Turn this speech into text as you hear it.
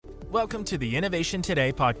Welcome to the Innovation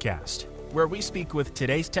Today podcast, where we speak with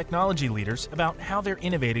today's technology leaders about how they're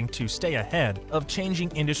innovating to stay ahead of changing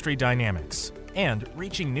industry dynamics and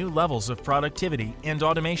reaching new levels of productivity and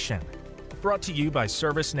automation. Brought to you by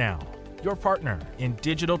ServiceNow, your partner in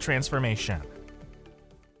digital transformation.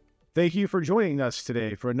 Thank you for joining us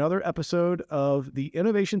today for another episode of the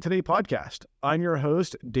Innovation Today podcast. I'm your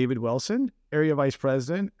host, David Wilson, Area Vice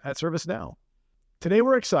President at ServiceNow. Today,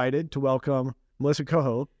 we're excited to welcome Melissa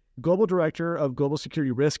Coho, Global Director of Global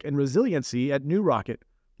Security Risk and Resiliency at New Rocket.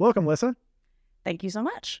 Welcome, Melissa. Thank you so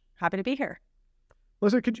much. Happy to be here.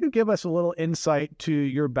 Melissa, could you give us a little insight to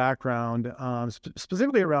your background,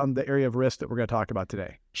 specifically around the area of risk that we're going to talk about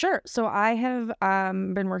today? Sure. So I have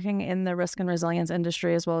been working in the risk and resilience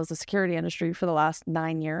industry as well as the security industry for the last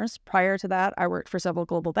 9 years. Prior to that, I worked for several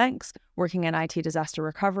global banks, working in IT disaster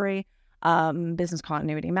recovery, business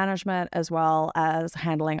continuity management, as well as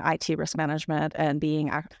handling IT risk management and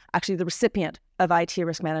being actually the recipient of IT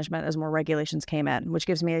risk management as more regulations came in, which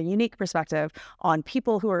gives me a unique perspective on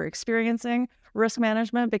people who are experiencing risk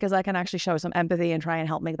management, because I can actually show some empathy and try and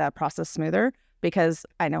help make that process smoother, because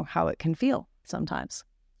I know how it can feel sometimes.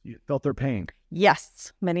 You felt their pain?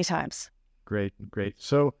 Yes, many times. Great.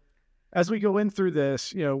 So as we go in through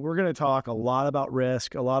this, we're going to talk a lot about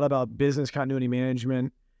risk, a lot about business continuity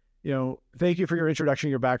management. Thank you for your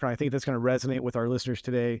introduction, your background. I think that's going to resonate with our listeners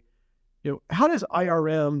today. How does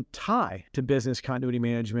IRM tie to business continuity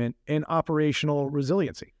management and operational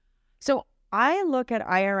resiliency? So I look at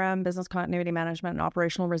IRM, business continuity management, and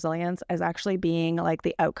operational resilience as actually being like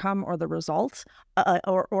the outcome or the result,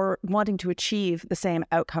 or wanting to achieve the same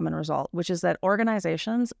outcome and result, which is that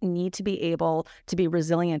organizations need to be able to be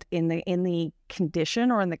resilient in the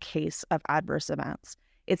condition or in the case of adverse events.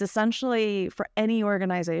 It's essentially for any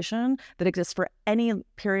organization that exists for any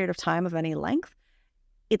period of time of any length,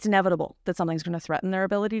 it's inevitable that something's going to threaten their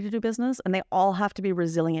ability to do business, and they all have to be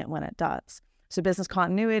resilient when it does. So business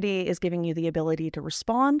continuity is giving you the ability to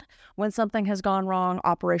respond when something has gone wrong.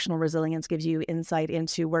 Operational resilience gives you insight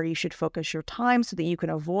into where you should focus your time so that you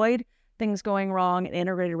can avoid things going wrong. And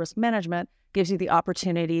integrated risk management gives you the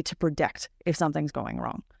opportunity to predict if something's going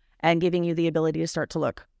wrong and giving you the ability to start to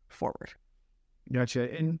look forward.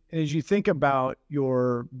 Gotcha. And as you think about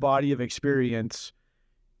your body of experience,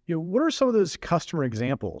 what are some of those customer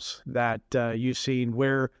examples that you've seen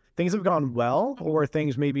where things have gone well or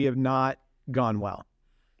things maybe have not gone well?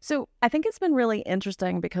 So I think it's been really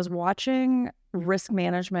interesting because watching risk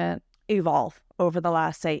management evolve over the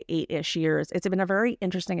last, say, 8-ish years, it's been a very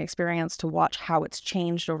interesting experience to watch how it's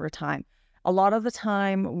changed over time. A lot of the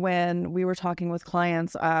time when we were talking with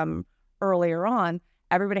clients earlier on,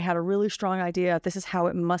 everybody had a really strong idea, this is how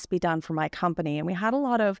it must be done for my company. And we had a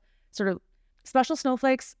lot of sort of special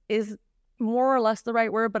snowflakes is more or less the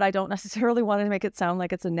right word, but I don't necessarily want to make it sound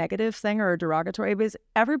like it's a negative thing or a derogatory, because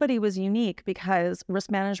everybody was unique because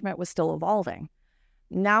risk management was still evolving.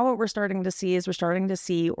 Now what we're starting to see is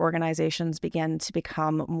organizations begin to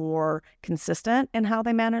become more consistent in how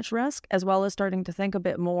they manage risk, as well as starting to think a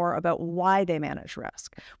bit more about why they manage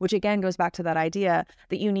risk, which again goes back to that idea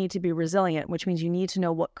that you need to be resilient, which means you need to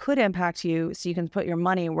know what could impact you so you can put your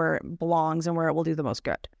money where it belongs and where it will do the most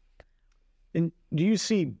good. And do you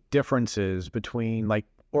see differences between like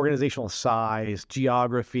organizational size,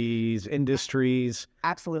 geographies, industries?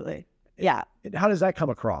 Absolutely. Yeah. How does that come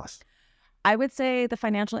across? I would say the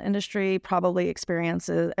financial industry probably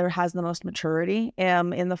experiences or has the most maturity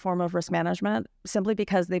in the form of risk management, simply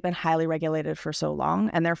because they've been highly regulated for so long,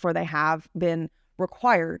 and therefore they have been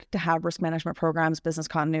required to have risk management programs, business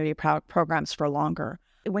continuity programs for longer.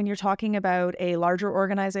 When you're talking about a larger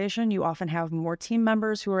organization, you often have more team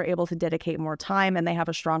members who are able to dedicate more time, and they have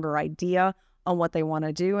a stronger idea on what they want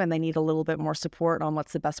to do, and they need a little bit more support on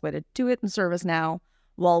what's the best way to do it in ServiceNow.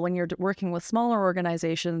 While when you're working with smaller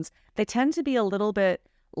organizations, they tend to be a little bit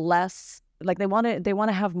less, like they want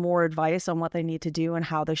to have more advice on what they need to do and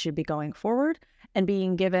how they should be going forward, and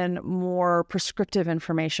being given more prescriptive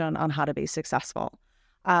information on how to be successful.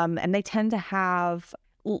 And they tend to have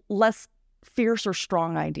less fierce or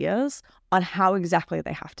strong ideas on how exactly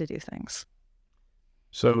they have to do things.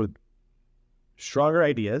 So stronger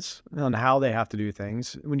ideas on how they have to do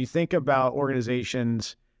things. When you think about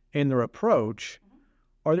organizations and their approach,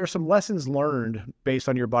 are there some lessons learned based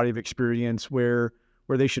on your body of experience where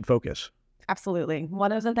they should focus? Absolutely.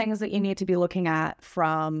 One of the things that you need to be looking at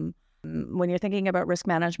from when you're thinking about risk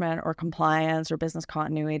management or compliance or business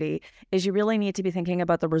continuity is you really need to be thinking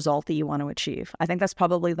about the result that you want to achieve. I think that's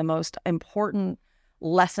probably the most important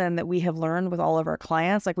lesson that we have learned with all of our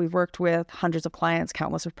clients. Like, we've worked with hundreds of clients,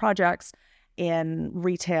 countless of projects in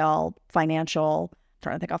retail, financial,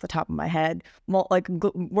 trying to think off the top of my head,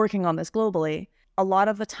 working on this globally, a lot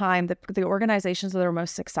of the time, the organizations that are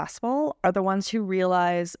most successful are the ones who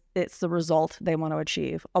realize it's the result they want to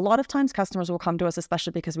achieve. A lot of times customers will come to us,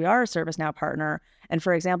 especially because we are a ServiceNow partner. And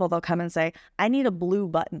for example, they'll come and say, I need a blue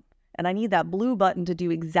button, and I need that blue button to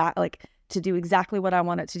do exactly what I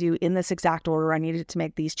want it to do in this exact order. I need it to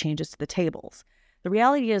make these changes to the tables. The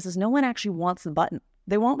reality is no one actually wants the button.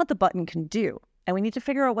 They want what the button can do. And we need to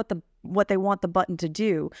figure out what they want the button to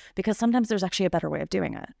do, because sometimes there's actually a better way of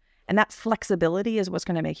doing it. And that flexibility is what's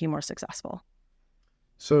going to make you more successful.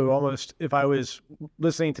 So almost, if I was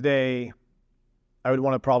listening today, I would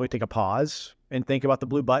want to probably take a pause and think about the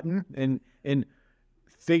blue button and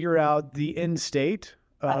figure out the end state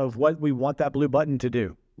of what we want that blue button to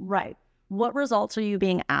do. Right. What results are you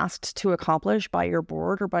being asked to accomplish by your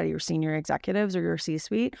board or by your senior executives or your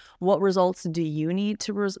C-suite? What results do you need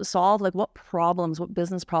to solve? Like what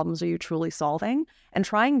business problems are you truly solving? And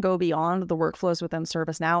try and go beyond the workflows within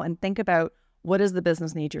ServiceNow and think about what is the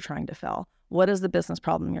business need you're trying to fill? What is the business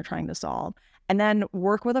problem you're trying to solve? And then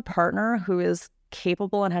work with a partner who is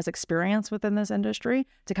capable and has experience within this industry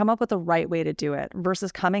to come up with the right way to do it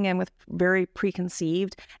versus coming in with very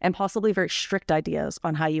preconceived and possibly very strict ideas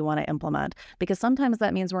on how you want to implement. Because sometimes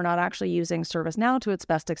that means we're not actually using ServiceNow to its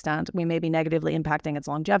best extent. We may be negatively impacting its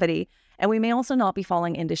longevity. And we may also not be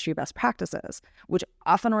following industry best practices, which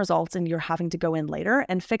often results in you're having to go in later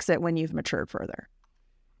and fix it when you've matured further.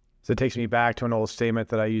 So it takes me back to an old statement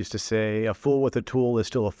that I used to say, a fool with a tool is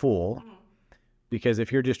still a fool. Mm-hmm. Because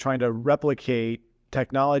if you're just trying to replicate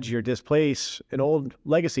technology or displace an old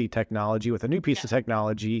legacy technology with a new piece of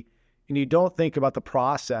technology, and you don't think about the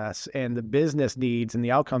process and the business needs and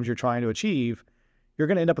the outcomes you're trying to achieve, you're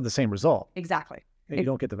going to end up with the same result. Exactly. And you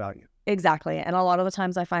don't get the value. Exactly. And a lot of the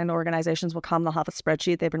times I find organizations will come, they'll have a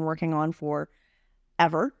spreadsheet they've been working on for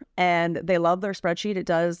ever, and they love their spreadsheet. It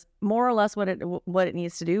does more or less what it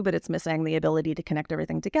needs to do, but it's missing the ability to connect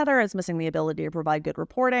everything together. It's missing the ability to provide good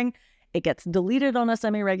reporting. It gets deleted on a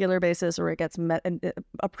semi-regular basis, or it gets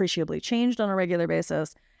appreciably changed on a regular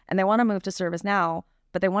basis. And they want to move to ServiceNow,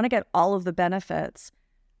 but they want to get all of the benefits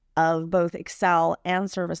of both Excel and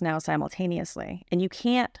ServiceNow simultaneously. And you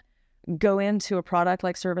can't go into a product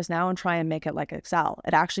like ServiceNow and try and make it like Excel.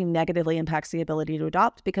 It actually negatively impacts the ability to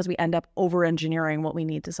adopt because we end up over-engineering what we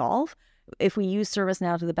need to solve. If we use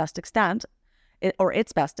ServiceNow to the best extent,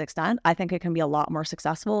 its best extent, I think it can be a lot more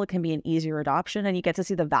successful. It can be an easier adoption, and you get to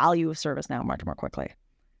see the value of ServiceNow much more quickly.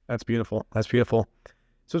 That's beautiful. That's beautiful.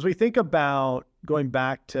 So as we think about going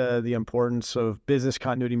back to the importance of business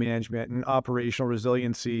continuity management and operational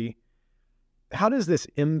resiliency, how does this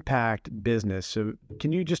impact business? So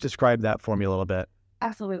can you just describe that for me a little bit?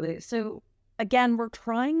 Absolutely. So again, we're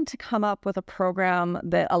trying to come up with a program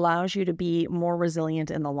that allows you to be more resilient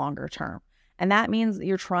in the longer term. And that means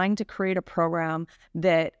you're trying to create a program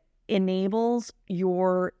that enables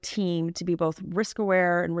your team to be both risk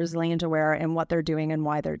aware and resilient aware in what they're doing and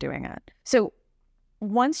why they're doing it. So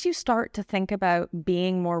once you start to think about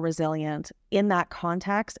being more resilient in that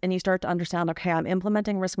context, and you start to understand, okay, I'm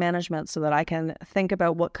implementing risk management so that I can think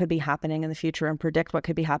about what could be happening in the future and predict what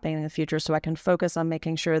could be happening in the future, so I can focus on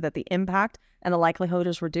making sure that the impact and the likelihood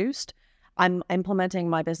is reduced. I'm implementing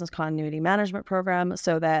my business continuity management program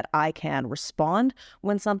so that I can respond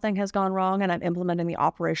when something has gone wrong, and I'm implementing the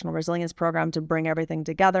operational resilience program to bring everything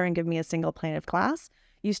together and give me a single pane of glass.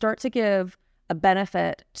 You start to give a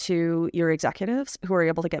benefit to your executives who are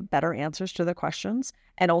able to get better answers to the questions,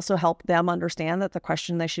 and also help them understand that the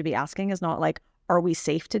question they should be asking is not like, are we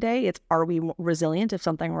safe today? It's, are we resilient if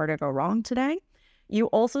something were to go wrong today? You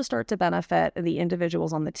also start to benefit the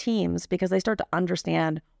individuals on the teams because they start to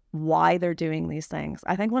understand why they're doing these things.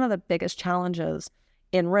 I think one of the biggest challenges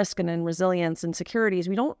in risk and in resilience and security is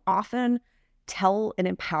we don't often tell and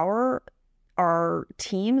empower our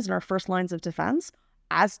teams and our first lines of defense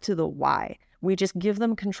as to the why. We just give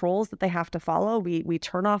them controls that they have to follow. We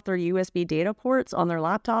turn off their USB data ports on their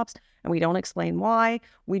laptops, and we don't explain why.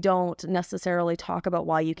 We don't necessarily talk about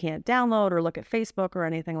why you can't download or look at Facebook or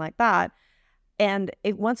anything like that. And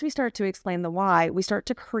once we start to explain the why, we start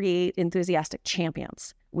to create enthusiastic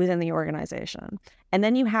champions within the organization. And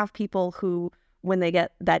then you have people who, when they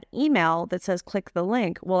get that email that says click the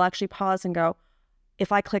link, will actually pause and go,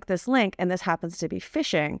 if I click this link and this happens to be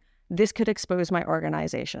phishing, this could expose my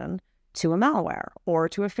organization to a malware or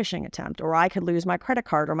to a phishing attempt, or I could lose my credit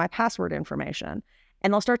card or my password information.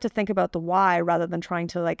 And they'll start to think about the why rather than trying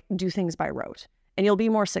to do things by rote. And you'll be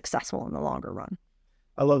more successful in the longer run.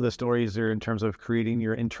 I love the stories there in terms of creating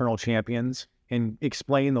your internal champions and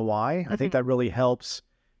explain the why. Mm-hmm. I think that really helps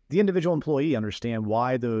the individual employee understand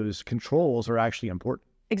why those controls are actually important.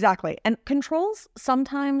 Exactly. And controls,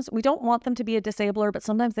 sometimes we don't want them to be a disabler, but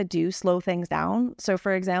sometimes they do slow things down. So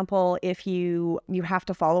for example, if you have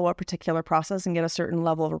to follow a particular process and get a certain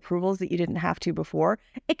level of approvals that you didn't have to before,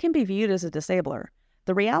 it can be viewed as a disabler.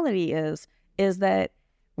 The reality is that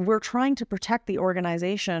we're trying to protect the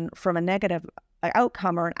organization from a negative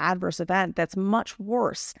outcome or an adverse event that's much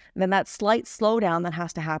worse than that slight slowdown that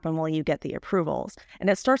has to happen while you get the approvals. And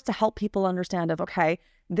it starts to help people understand okay,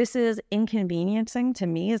 this is inconveniencing to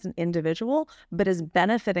me as an individual, but is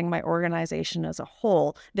benefiting my organization as a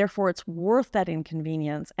whole. Therefore, it's worth that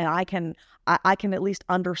inconvenience. And I can at least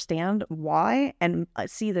understand why and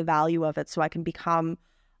see the value of it so I can become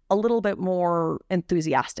a little bit more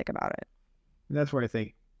enthusiastic about it. And that's where I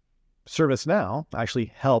think ServiceNow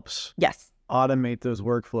actually helps automate those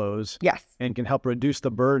workflows and can help reduce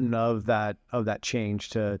the burden of that change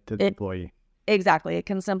to the employee. Exactly. It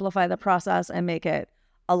can simplify the process and make it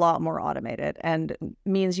a lot more automated, and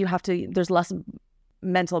means there's less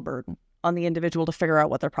mental burden on the individual to figure out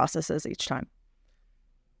what their process is each time.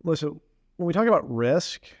 Listen, when we talk about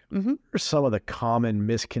risk, what are some of the common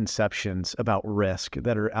misconceptions about risk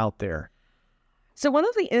that are out there? So one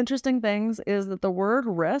of the interesting things is that the word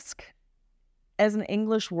risk as an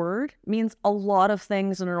English word means a lot of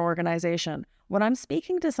things in an organization. When I'm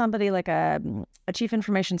speaking to somebody like a chief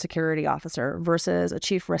information security officer versus a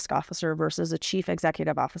chief risk officer versus a chief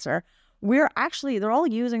executive officer, they're all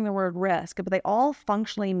using the word risk, but they all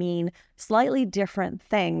functionally mean slightly different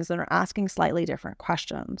things and are asking slightly different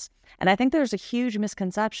questions. And I think there's a huge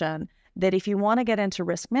misconception that if you want to get into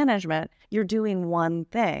risk management, you're doing one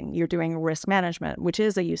thing. You're doing risk management, which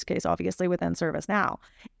is a use case, obviously, within ServiceNow.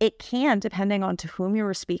 It can, depending on to whom you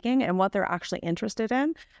were speaking and what they're actually interested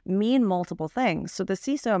in, mean multiple things. So the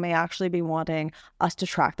CISO may actually be wanting us to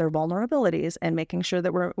track their vulnerabilities and making sure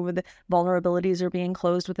that the vulnerabilities are being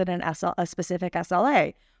closed within a specific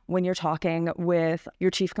SLA. When you're talking with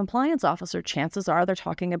your chief compliance officer, chances are they're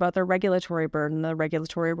talking about their regulatory burden, the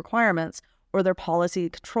regulatory requirements, or their policy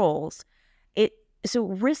controls. So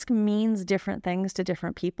risk means different things to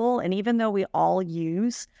different people. And even though we all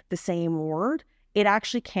use the same word, it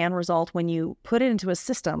actually can result when you put it into a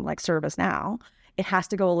system like ServiceNow, it has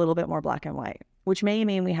to go a little bit more black and white, which may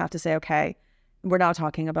mean we have to say, okay, we're now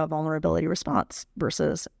talking about vulnerability response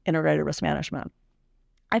versus integrated risk management.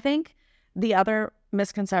 I think the other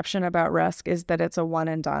misconception about risk is that it's a one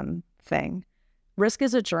and done thing. Risk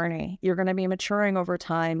is a journey. You're going to be maturing over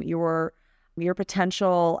time. Your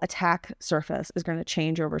potential attack surface is going to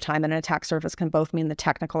change over time. And an attack surface can both mean the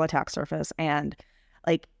technical attack surface and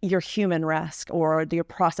like your human risk or your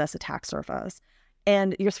process attack surface.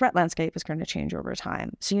 And your threat landscape is going to change over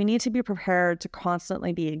time. So you need to be prepared to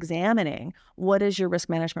constantly be examining what is your risk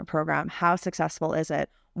management program? How successful is it?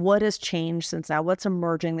 What has changed since now? What's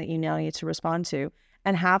emerging that you now need to respond to?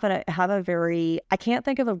 And have a very,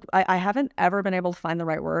 I haven't ever been able to find the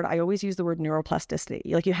right word. I always use the word neuroplasticity.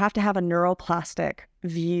 Like you have to have a neuroplastic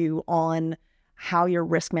view on how your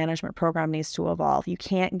risk management program needs to evolve. You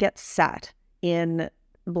can't get set in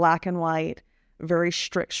black and white, very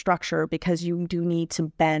strict structure, because you do need to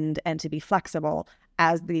bend and to be flexible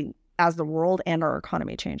as the world and our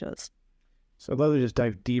economy changes. So I'd love to just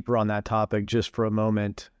dive deeper on that topic just for a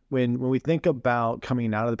moment. When we think about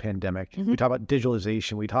coming out of the pandemic, we talk about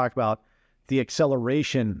digitalization, we talk about the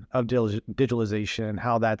acceleration of digitalization and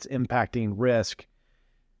how that's impacting risk.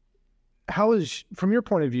 From your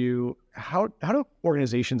point of view, how do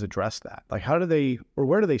organizations address that? Like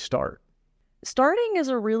where do they start? Starting is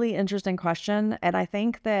a really interesting question. And I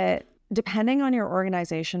think that depending on your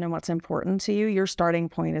organization and what's important to you, your starting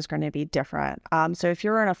point is going to be different. So if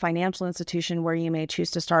you're in a financial institution where you may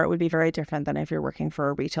choose to start, it would be very different than if you're working for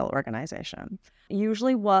a retail organization.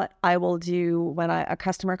 Usually what I will do when a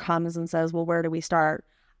customer comes and says, well, where do we start?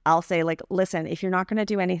 I'll say, like, listen, if you're not going to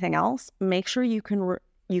do anything else, make sure you can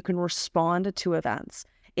respond to events.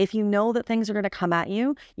 If you know that things are going to come at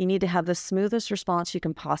you, you need to have the smoothest response you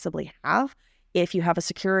can possibly have. If you have a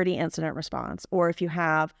security incident response, or if you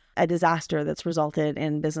have a disaster that's resulted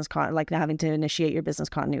in like having to initiate your business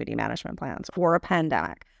continuity management plans, or a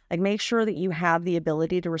pandemic, like make sure that you have the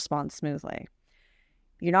ability to respond smoothly.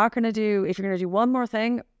 If you're going to do one more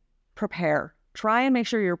thing, prepare. Try and make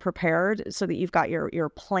sure you're prepared so that you've got your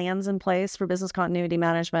plans in place for business continuity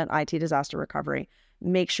management, IT disaster recovery.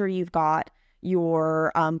 Make sure you've got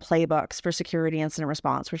your playbooks for security incident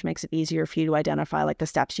response, which makes it easier for you to identify like the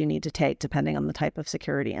steps you need to take depending on the type of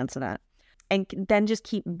security incident. And then just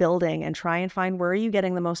keep building and try and find where are you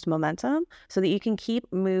getting the most momentum so that you can keep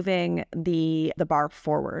moving the bar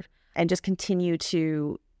forward and just continue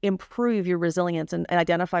to improve your resilience and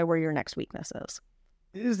identify where your next weakness is.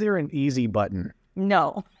 Is there an easy button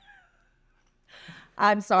No.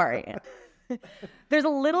 I'm sorry. There's a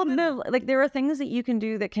little bit of, like, there are things that you can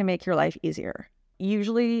do that can make your life easier.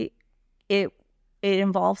 Usually it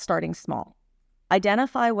involves starting small.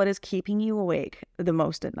 Identify what is keeping you awake the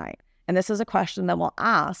most at night. And this is a question that we'll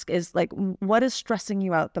ask is like, what is stressing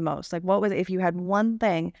you out the most? Like, what would, if you had one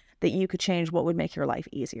thing that you could change, what would make your life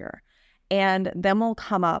easier? And then we'll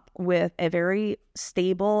come up with a very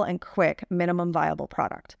stable and quick minimum viable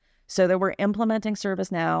product. So that we're implementing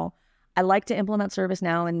ServiceNow. I like to implement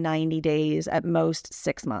ServiceNow in 90 days, at most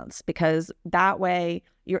 6 months, because that way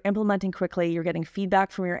you're implementing quickly, you're getting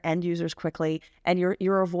feedback from your end users quickly, and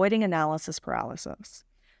you're avoiding analysis paralysis.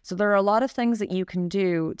 So there are a lot of things that you can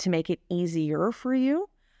do to make it easier for you.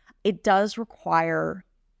 It does require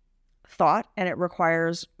thought, and it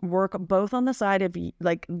requires work both on the side of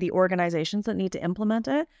like the organizations that need to implement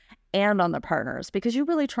it and on the partners, because you're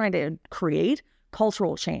really trying to create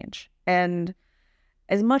cultural change. And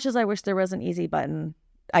as much as I wish there was an easy button,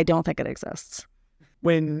 I don't think it exists.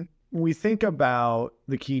 When we think about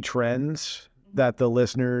the key trends that the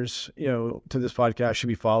listeners, to this podcast should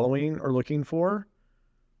be following or looking for,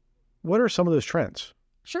 what are some of those trends?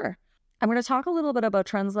 Sure. I'm going to talk a little bit about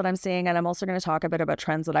trends that I'm seeing, and I'm also going to talk a bit about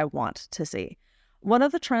trends that I want to see. One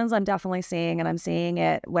of the trends I'm definitely seeing, and I'm seeing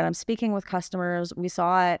it when I'm speaking with customers, we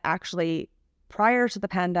saw it actually prior to the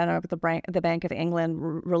pandemic, the Bank of England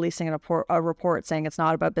releasing a report saying it's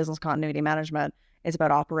not about business continuity management, it's about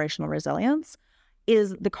operational resilience,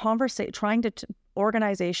 is the conversation, trying to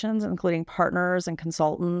organizations, including partners and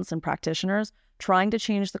consultants and practitioners, trying to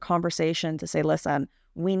change the conversation to say, listen,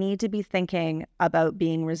 we need to be thinking about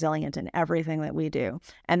being resilient in everything that we do.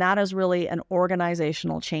 And that is really an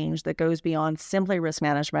organizational change that goes beyond simply risk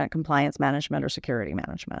management, compliance management, or security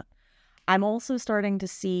management. I'm also starting to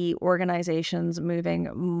see organizations moving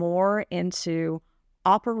more into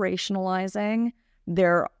operationalizing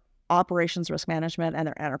their operations risk management and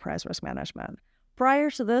their enterprise risk management.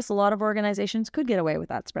 Prior to this, a lot of organizations could get away with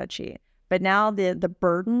that spreadsheet. But now the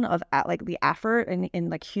burden of like the effort in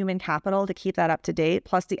like human capital to keep that up to date,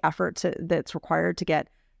 plus the effort that's required to get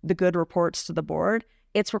the good reports to the board,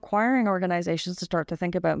 it's requiring organizations to start to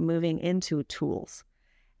think about moving into tools.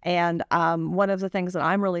 And one of the things that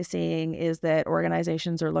I'm really seeing is that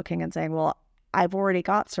organizations are looking and saying, well, I've already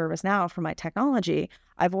got ServiceNow for my technology.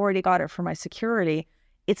 I've already got it for my security.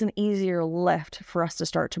 It's an easier lift for us to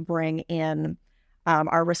start to bring in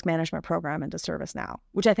our risk management program into ServiceNow,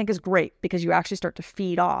 which I think is great because you actually start to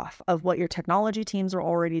feed off of what your technology teams are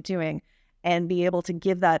already doing and be able to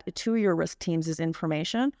give that to your risk teams as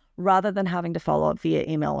information rather than having to follow up via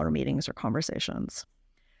email or meetings or conversations.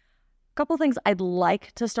 A couple things I'd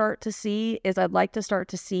like to start to see is I'd like to start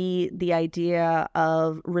to see the idea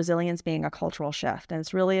of resilience being a cultural shift. And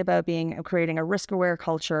it's really about creating a risk-aware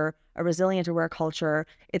culture, a resilient-aware culture.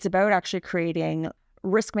 It's about actually creating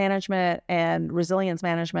risk management and resilience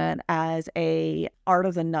management as a art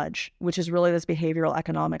of the nudge, which is really this behavioral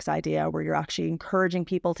economics idea where you're actually encouraging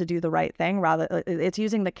people to do the right thing. It's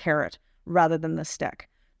using the carrot rather than the stick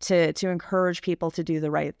to encourage people to do the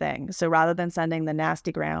right thing. So rather than sending the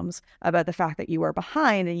nasty grams about the fact that you are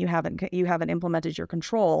behind and you haven't implemented your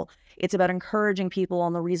control, it's about encouraging people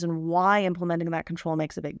on the reason why implementing that control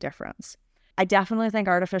makes a big difference. I definitely think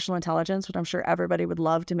artificial intelligence, which I'm sure everybody would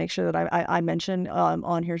love to make sure that I mention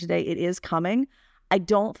on here today, it is coming. I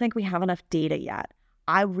don't think we have enough data yet.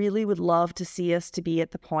 I really would love to see us to be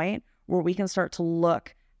at the point where we can start to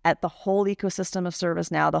look at the whole ecosystem of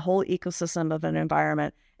ServiceNow, the whole ecosystem of an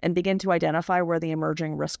environment, and begin to identify where the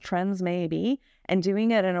emerging risk trends may be, and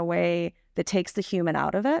doing it in a way that takes the human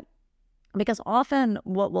out of it. Because often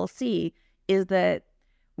what we'll see is that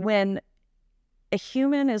when a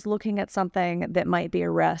human is looking at something that might be a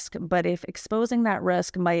risk, but if exposing that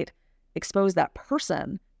risk might expose that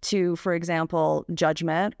person to, for example,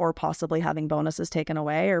 judgment or possibly having bonuses taken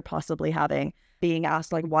away or possibly being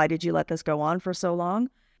asked, like, why did you let this go on for so long?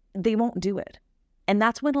 They won't do it. And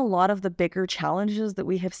that's when a lot of the bigger challenges that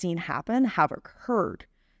we have seen happen have occurred.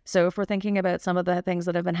 So if we're thinking about some of the things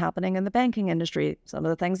that have been happening in the banking industry, some of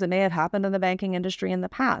the things that may have happened in the banking industry in the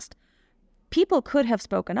past, people could have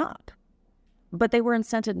spoken up, but they were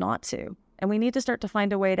incented not to. And we need to start to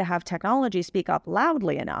find a way to have technology speak up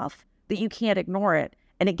loudly enough that you can't ignore it.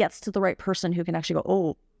 And it gets to the right person who can actually go,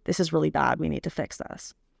 oh, this is really bad. We need to fix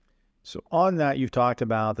this. So on that, you've talked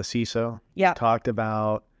about the CISO. Yeah. Talked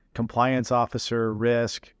about compliance officer,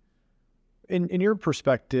 risk. In your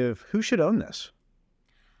perspective, who should own this?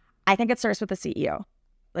 I think it starts with the CEO.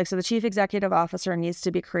 So the chief executive officer needs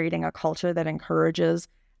to be creating a culture that encourages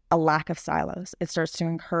a lack of silos. It starts to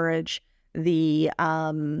encourage the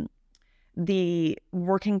the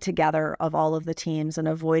working together of all of the teams and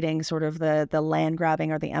avoiding sort of the land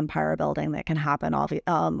grabbing or the empire building that can happen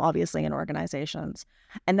obviously in organizations.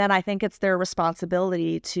 And then I think it's their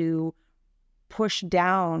responsibility to push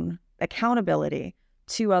down accountability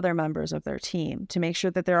to other members of their team to make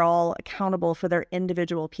sure that they're all accountable for their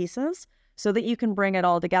individual pieces so that you can bring it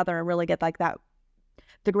all together and really get like that,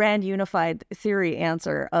 the grand unified theory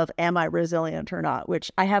answer of am I resilient or not,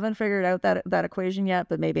 which I haven't figured out that equation yet,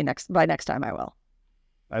 but maybe by next time I will.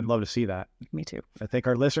 I'd love to see that. Me too. I think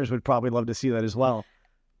our listeners would probably love to see that as well.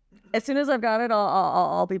 As soon as I've got it,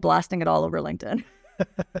 I'll be blasting it all over LinkedIn.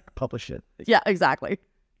 Publish it. Yeah, exactly.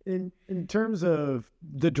 In terms of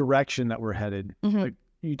the direction that we're headed, like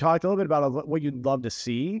you talked a little bit about what you'd love to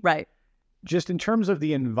see. Right. Just in terms of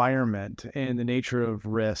the environment and the nature of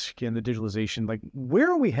risk and the digitalization, like where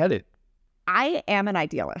are we headed? I am an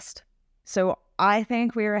idealist. So I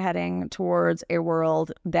think we are heading towards a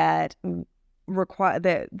world that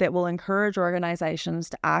that will encourage organizations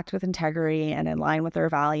to act with integrity and in line with their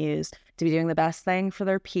values, to be doing the best thing for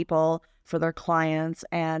their people, for their clients,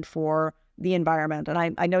 and for the environment.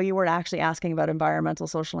 And I know you weren't actually asking about environmental,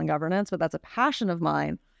 social, and governance, but that's a passion of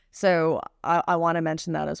mine. So I want to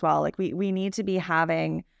mention that as well. Like we need to be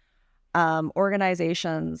having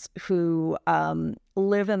organizations who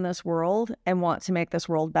live in this world and want to make this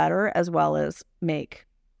world better, as well as make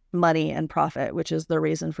money and profit, which is the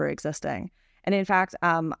reason for existing. And in fact,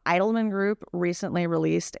 Eidelman Group recently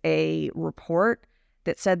released a report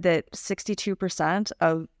that said that 62%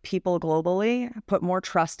 of people globally put more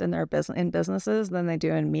trust in their businesses than they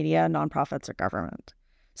do in media, nonprofits, or government.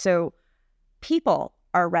 So people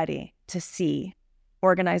are ready to see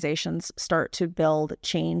organizations start to build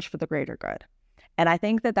change for the greater good. And I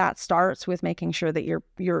think that starts with making sure that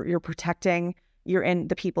you're protecting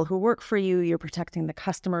the people who work for you, you're protecting the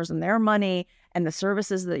customers and their money and the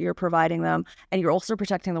services that you're providing them, and you're also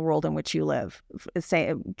protecting the world in which you live.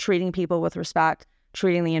 Say, treating people with respect,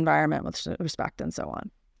 treating the environment with respect, and so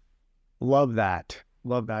on. Love that.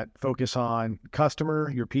 Love that. Focus on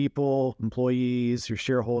customer, your people, employees, your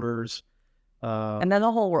shareholders. And then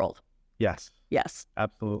the whole world. Yes. Yes.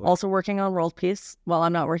 Absolutely. Also working on world peace while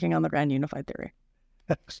I'm not working on the grand unified theory.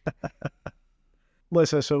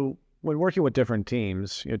 Melissa, so when working with different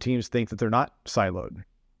teams, teams think that they're not siloed.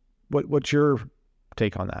 What's your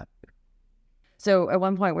take on that? So at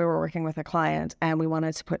one point we were working with a client and we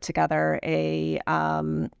wanted to put together a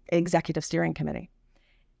executive steering committee.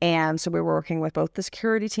 And so we were working with both the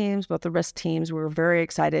security teams, both the risk teams. We were very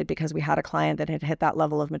excited because we had a client that had hit that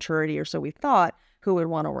level of maturity, or so we thought, who would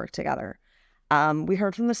want to work together. We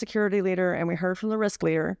heard from the security leader and we heard from the risk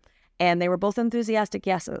leader, and they were both enthusiastic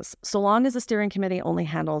yeses, so long as the steering committee only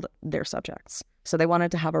handled their subjects. So they wanted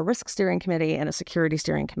to have a risk steering committee and a security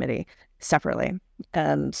steering committee separately.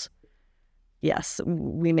 And yes,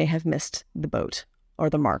 we may have missed the boat or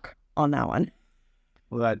the mark on that one.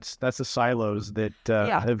 Well, that's the silos that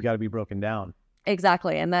have got to be broken down.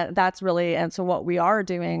 Exactly. And that's really, and so what we are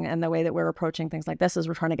doing and the way that we're approaching things like this is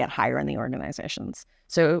we're trying to get higher in the organizations.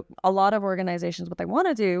 So a lot of organizations, what they want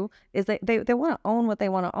to do is they want to own what they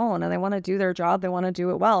want to own, and they want to do their job. They want to do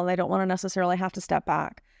it well, and they don't want to necessarily have to step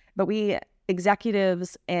back. But we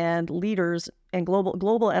executives and leaders and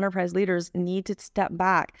global enterprise leaders need to step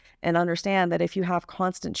back and understand that if you have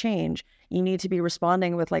constant change, you need to be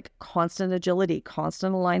responding with like constant agility,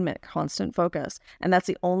 constant alignment, constant focus. And that's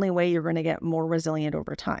the only way you're going to get more resilient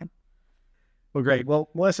over time. Well, great. Well,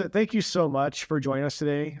 Melissa, thank you so much for joining us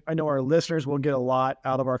today. I know our listeners will get a lot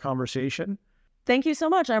out of our conversation. Thank you so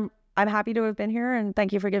much. I'm happy to have been here, and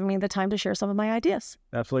thank you for giving me the time to share some of my ideas.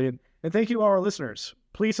 Absolutely. And thank you, our listeners.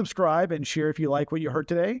 Please subscribe and share if you like what you heard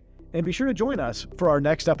today, and be sure to join us for our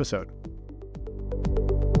next episode.